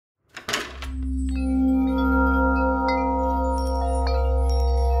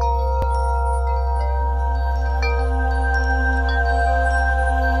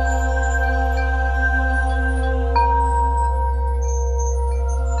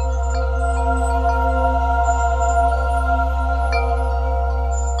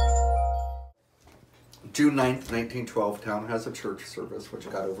9th, 1912, town has a church service, which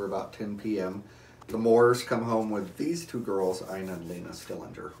got over about 10 p.m. The Moores come home with these two girls, Ina and Lena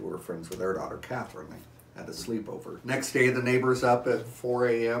Stillinger, who were friends with their daughter, Catherine. They had a sleepover. Next day, the neighbor's up at 4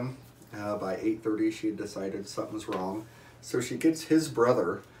 a.m. By 8:30, she had decided something's wrong. So she gets his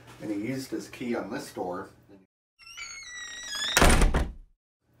brother, and he used his key on this door.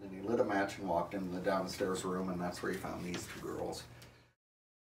 Then he lit a match and walked into the downstairs room, and that's where he found these two girls.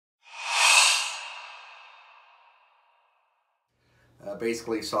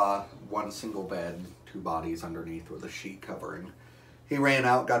 Basically saw one single bed, two bodies underneath with a sheet covering. He ran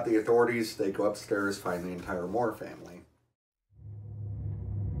out, got the authorities. They go upstairs, find the entire Moore family.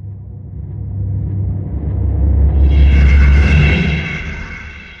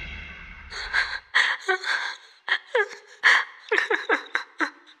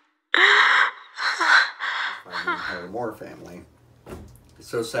 Find the entire Moore family.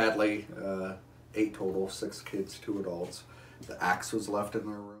 So sadly, 8 total, 6 kids, 2 adults. The axe was left in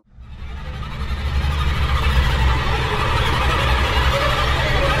their room.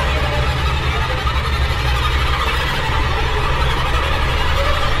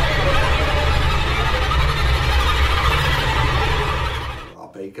 Raw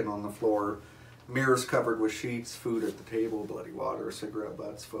bacon on the floor, mirrors covered with sheets, food at the table, bloody water, cigarette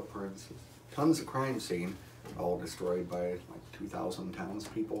butts, footprints. Tons of crime scene, all destroyed by like 2,000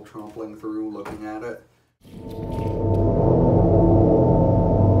 townspeople trampling through, looking at it.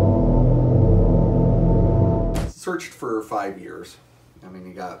 Searched for 5 years. I mean,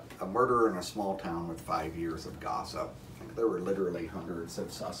 you got a murder in a small town with 5 years of gossip. There were literally hundreds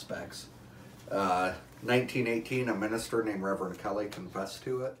of suspects. 1918, a minister named Reverend Kelly confessed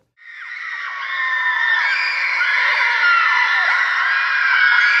to it.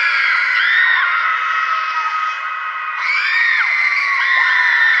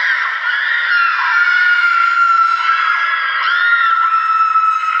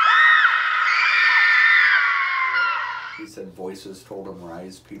 He said voices told him,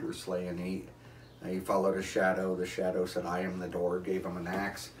 "Rise, Peter, slay and eat." He followed a shadow. The shadow said, "I am the door," gave him an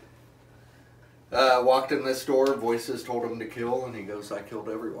axe. Walked in this door, voices told him to kill, and he goes, "I killed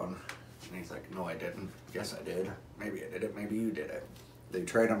everyone." And he's like, "No, I didn't." "Yes, I did." "Maybe I did it, maybe you did it." They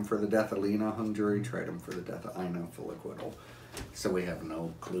tried him for the death of Lena, hung jury, tried him for the death of Ina, full acquittal. So we have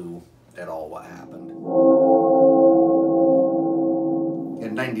no clue at all what happened.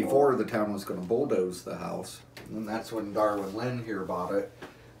 In 94, the town was going to bulldoze the house. And that's when Darwin Lynn here bought it,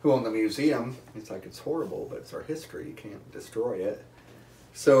 who owned the museum. He's like, "It's horrible, but it's our history. You can't destroy it."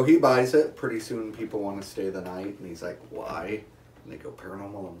 So he buys it. Pretty soon people want to stay the night. And he's like, "Why?" And they go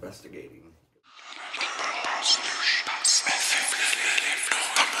paranormal investigating.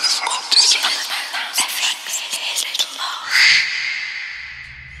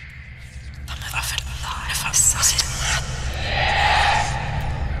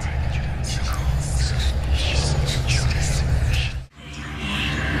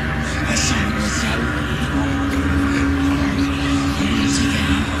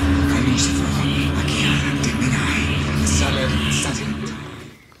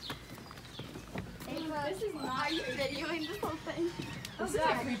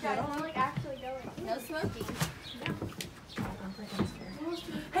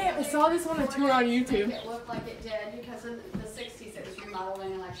 Hey, I saw this on a tour on YouTube. It looked like it did because in the 60s it was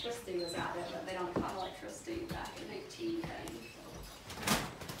remodeling, electricity was added, but they don't have electricity back in 1910.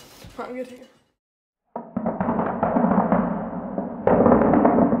 I'm good here.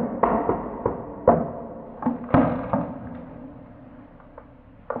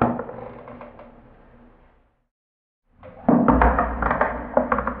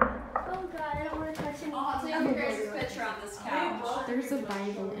 There's a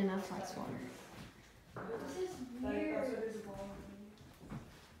Bible in a flex water. This is weird.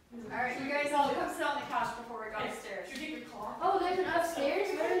 Alright, you guys all come sit on the couch before we go upstairs. Oh, there's an upstairs?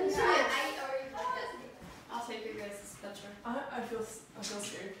 Where is this? I'll take your guys' picture. I feel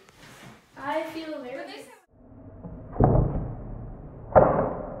scared. I feel very...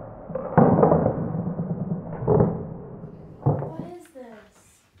 What is this?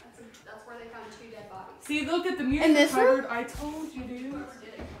 That's where they found 2 dead bodies. See, look at the music cupboard. I told you, dude.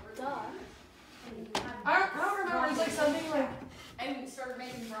 Duh. I don't remember. It's like something like... And started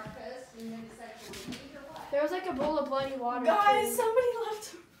making breakfast and then decided to leave or what? There was like a bowl of bloody water. Guys, too. somebody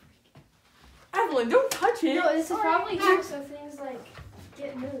left. Evelyn, don't touch it. No, this is probably here so things like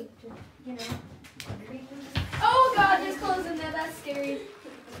get moved, you know. Oh god, there's clothes in there. That's scary.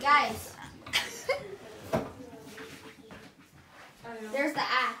 Guys. There's the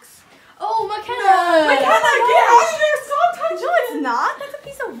axe. Oh, McKenna! McKenna, get out of there! Stop touching it! No, it's not. That's a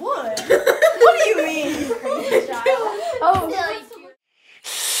piece of wood. What do you mean?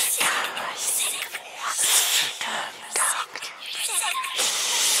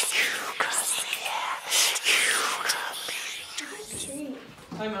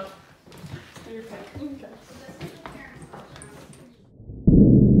 I'm out. Do your pick. Okay.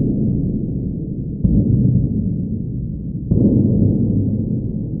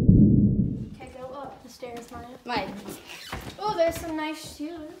 Okay, go up the stairs, Maya. Maya. Oh, there's some nice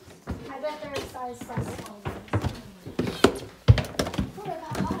shoes. I bet they're size 7. Oh, it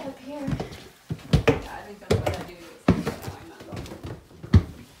got hot up here. Yeah, I think that's what I do.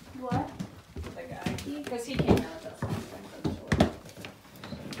 What? The guy. Because he came out with us last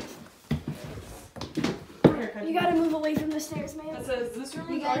time. You gotta move away from the stairs, man. It says, this room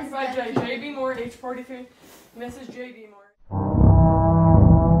You is guys occupied by gotta- JB Moore, age 43, Mrs. JB Moore.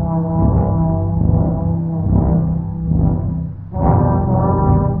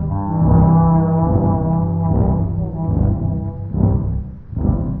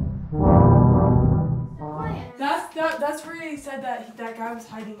 That's where he said that guy was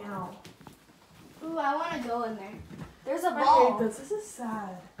hiding out. Ooh, I wanna go in there. There's a I ball. hate this. This is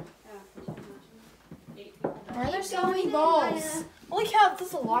sad. Why are there so many balls? Holy cow, this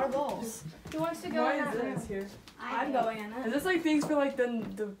is a lot of balls. Who wants to go Why in is that room? this here? I'm going in Is it. this like things for like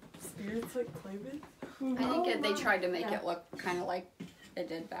the spirits like play with? I think they tried to make it look kind of like it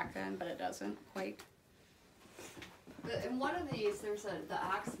did back then, but it doesn't quite. In one of these, there's the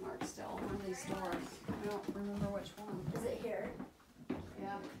axe mark still on one of these doors. I don't remember which one. Is it here?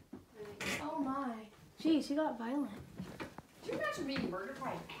 Yeah. Oh my. Jeez, you got violent. Could you imagine being murdered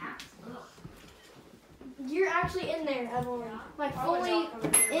by an axe? Ugh. You're actually in there, Evelyn. Like fully in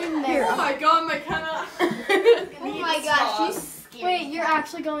Oh there. my god, McKenna! Oh my gosh, she's scared. Wait, you're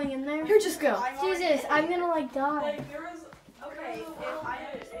actually going in there? Here, just go. Jesus, I'm gonna like die. Like there was. Okay, if I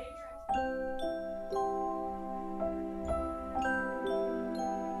had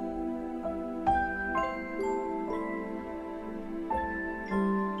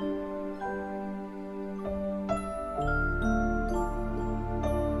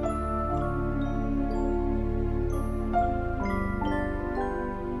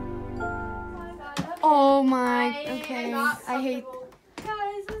Oh my, okay. I hate.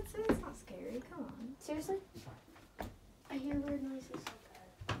 Guys, it's not scary. Come on. Seriously? I hear weird noises.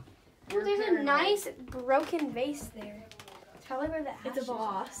 You're There's a paranoid. nice broken vase there. It's probably where the It's a ashes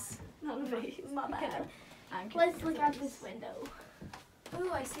boss. Not a vase. are. My bad. I'm kidding. Let's look out this window.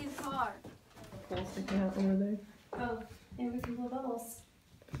 Ooh, I see the car. pole sticking out over there. Oh, and we can blow bubbles.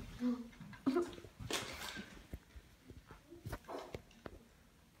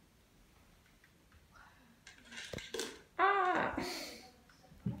 Ah!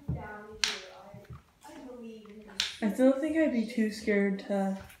 I still think I'd be too scared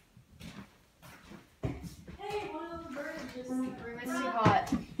to. It's too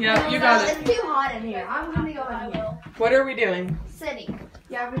hot. Yeah, you got it. It's too hot in here. I'm gonna go in here. What are we doing? Sitting.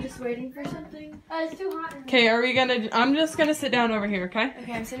 Yeah, we're just waiting for something. It's too hot in here. Okay, are we gonna? I'm just gonna sit down over here, okay?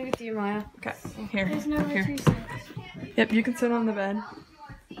 Okay, I'm sitting with you, Maya. Okay, here. There's no Here. two sits. Yep, you can sit on the bed.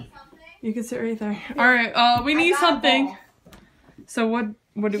 You can sit right there. All right. We need something. So what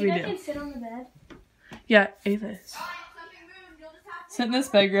do we You guys do? can sit on the bed. Yeah, Avis. Sit in this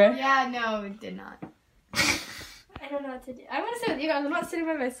bed, Gray. Yeah, no, it did not. I don't know what to do. I want to sit with you guys. I'm not sitting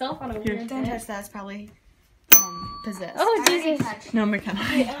by myself on a Here. weird Don't bed. touch that. It's probably possessed. Oh, Jesus. No, McKenna.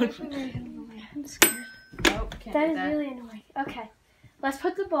 I'm scared. Nope, can't That do is that. really annoying. Okay. Let's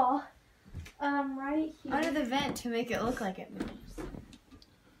put the ball right here. Under the vent to make it look like it moves.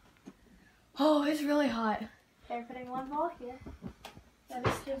 Oh, it's really hot. They're putting one ball here. That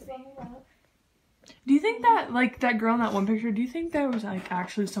is just being out. Do you think that, like, that girl in that one picture, do you think there was, like,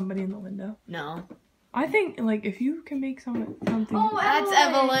 actually somebody in the window? No. I think, like, if you can make something. Oh, That's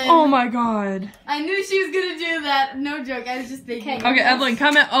Evelyn. Oh my god. I knew she was gonna do that. No joke. I was just thinking. Okay, Evelyn,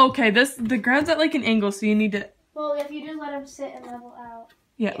 come in. Okay, the ground's at, like, an angle, so you need to. Well, if you just let him sit and level out.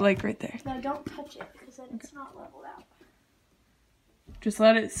 Yeah, like, right there. No, don't touch it because then it's not leveled out. Just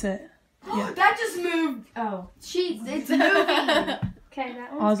let it sit. Yeah. That just moved. Oh. Sheets, it's moving. Okay,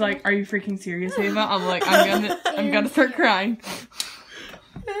 that one. I was like, are you freaking serious, Ava? I'm like, I'm gonna start crying.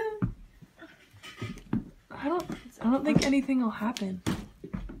 I don't think anything will happen.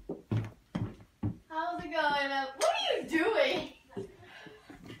 How's it going? What are you doing?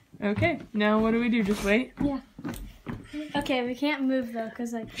 Okay, now what do we do? Just wait? Okay, we can't move though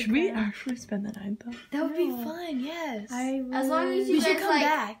because like. Should we actually spend the night though? That would be No. fun. Yes. As long as we you should guys come like,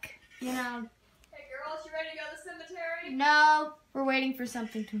 back. you know. Hey girls, you ready to go to the cemetery? No, We're waiting for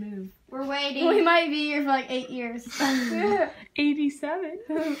something to move. we're waiting. We might be here for like 8 years. 87.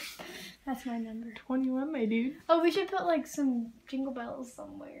 That's my number. 21, my dude. Oh, we should put like some jingle bells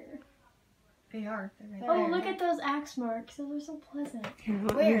somewhere. They are. They're right Oh, there. look at those axe marks. Those are so pleasant. Here,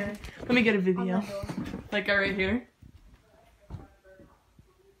 Where? Let me get a On video. the door. Like right here.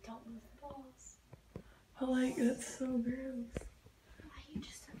 But like, that's so gross. Why you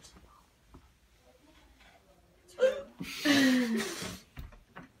just touched the ball?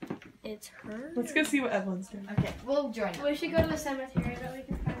 It's her. Let's go see what Evelyn's doing. Okay, we'll join. We should go to the cemetery, but we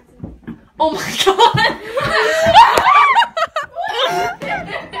can find some. Oh my god!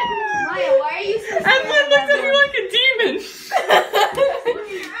 Maya, why are you so scared? Evelyn looks at me like a demon.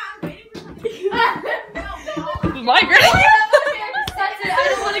 Migraine. That's it. I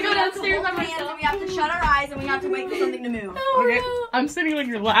don't want to go downstairs by myself. We have to shut our eyes and we have to wait for something to move. Okay, I'm sitting on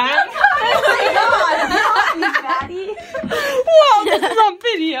your lap. Fatty. Whoa, this is on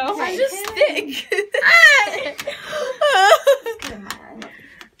video. I'm just thick.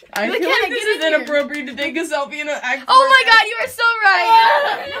 I feel like this is inappropriate to take a selfie in an act. Oh my god, you are so right.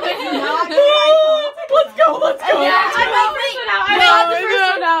 Let's go, let's go.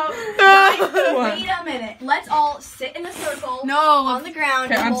 Wait a minute. Let's all sit in a circle No. on the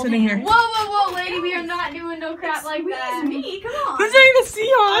ground. Okay, I'm sitting here. Whoa, lady, we are not doing no crap like that. Excuse me, come on. Who's saying the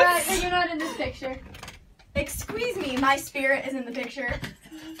Alright, Seahawks? you're not in this picture. Excuse me, my spirit is in the picture.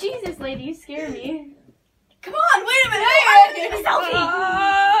 Jesus, lady, you scare me. Come on, wait a minute. I'm taking a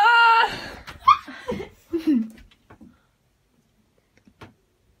selfie.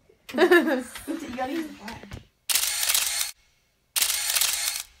 You gotta use the flash.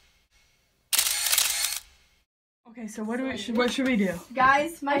 Okay, so what should we do?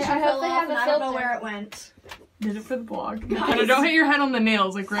 Guys, my I shoe hope fell they off have and a I don't know filter. where it went. Did it for the vlog. McKenna, don't hit your head on the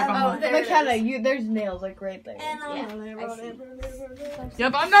nails, like right Oh, behind. there it is. there's nails like right there. And I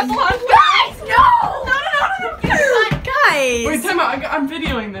Yep, I'm not the one. guys, no! Guys! Wait, time out. I'm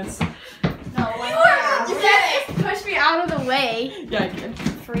videoing this. You just push me out of the way, Yeah, I can.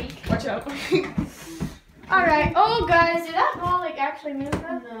 freak. Watch out. Alright, oh guys, did that ball like actually move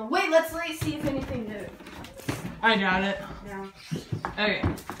though? No. Wait, let's see if anything moved. I doubt it. No. Okay.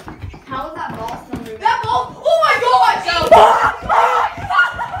 How is that ball still moving? That ball! Oh my god!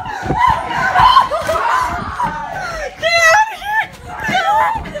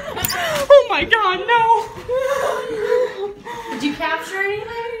 Oh my god, no! Did you capture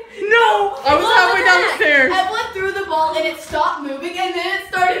anything? No! I was halfway downstairs. Evelyn threw the ball and it stopped moving and then it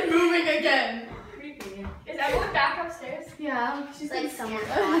started moving again. Creepy. Is everyone back upstairs? Yeah, she's Like like someone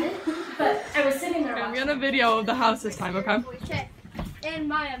caught it. But I was sitting there Okay, I'm watching. gonna video of the house this time, okay? Okay. And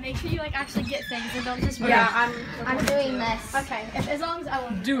Maya, make sure you like actually get things and don't just. Yeah, I'm doing this. Okay, as long as I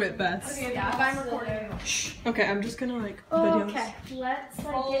will. Do it, Beth. Yeah, if I'm recording. Okay, I'm just gonna like video this. Okay, let's like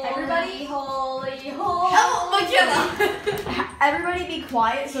Holy, get everybody. holy. Oh, McKenna! Everybody be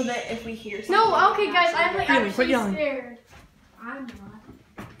quiet so that if we hear something. No, okay, guys, I'm like Really, quit actually yelling. scared. I'm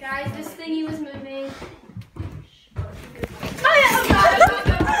not. Guys, this thingy was moving.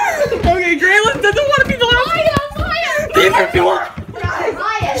 Okay, Graylin doesn't want to be the last. Maya! Leave her door.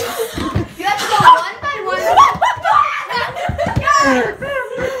 Maya! You have to go one by one.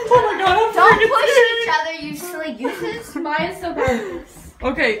 Oh my god, I'm Don't freaking push scared. each other, you silly gooses. Maya's so bad at this.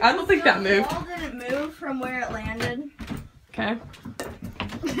 Okay, I don't think that The moved. ball didn't move from where it landed. Okay.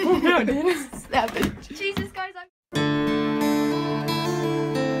 Oh no, it didn't. Jesus, guys, I'm.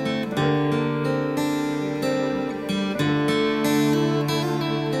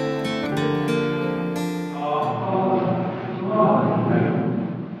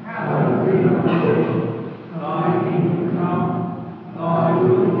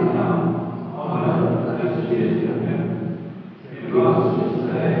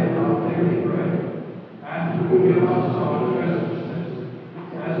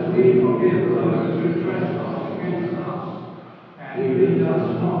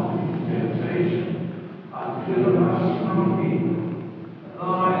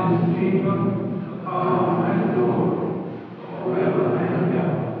 Thine is the kingdom,